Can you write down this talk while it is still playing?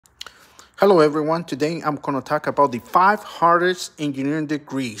Hello everyone, today I'm going to talk about the 5 hardest engineering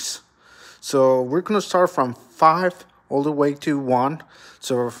degrees. So we're going to start from 5 all the way to 1.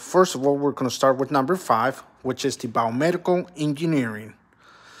 So first of all, we're going to start with number 5, which is the biomedical engineering.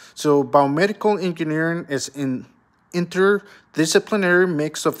 So biomedical engineering is an interdisciplinary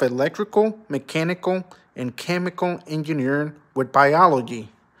mix of electrical, mechanical, and chemical engineering with biology.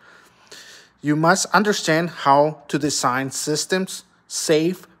 You must understand how to design systems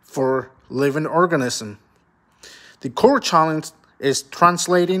safe for living organisms. The core challenge is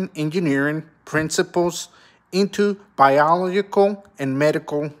translating engineering principles into biological and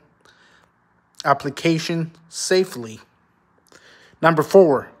medical application safely. Number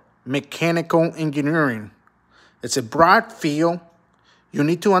 4, mechanical engineering. It's a broad field. You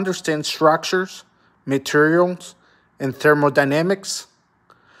need to understand structures, materials, and thermodynamics,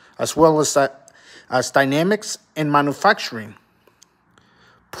 as well as dynamics and manufacturing.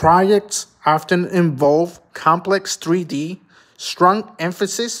 Projects often involve complex 3D, strong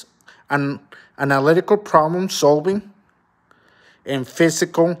emphasis on analytical problem solving, and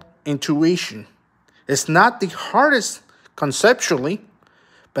physical intuition. It's not the hardest conceptually,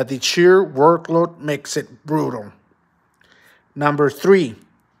 but the sheer workload makes it brutal. Number 3,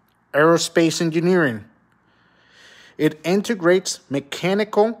 aerospace engineering. It integrates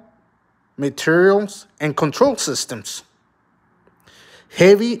mechanical, materials, and control systems.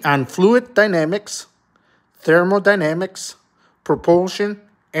 Heavy on fluid dynamics, thermodynamics, propulsion,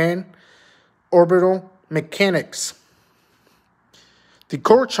 and orbital mechanics. The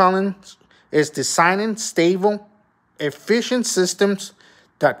core challenge is designing stable, efficient systems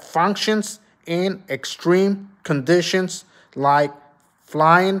that functions in extreme conditions like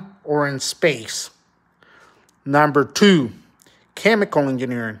flying or in space. Number 2, chemical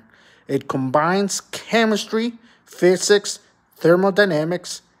engineering. It combines chemistry, physics,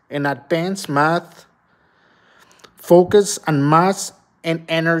 thermodynamics, and advanced math, focus on mass and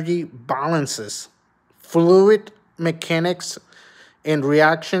energy balances, fluid mechanics and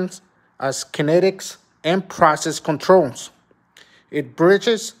reactions as kinetics and process controls. It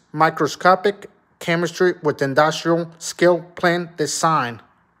bridges microscopic chemistry with industrial scale plant design.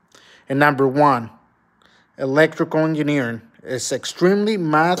 And number 1, electrical engineering is extremely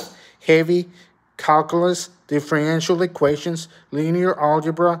math-heavy calculus, differential equations, linear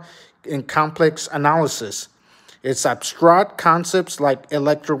algebra, and complex analysis. It's abstract concepts like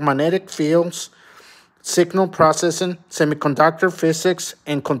electromagnetic fields, signal processing, semiconductor physics,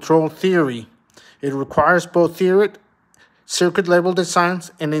 and control theory. It requires both theory, circuit-level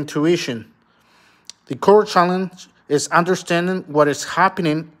designs, and intuition. The core challenge is understanding what is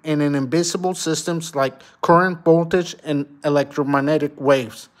happening in invisible systems like current, voltage, and electromagnetic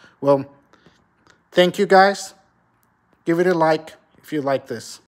waves. Well, thank you guys. Give it a like if you like this.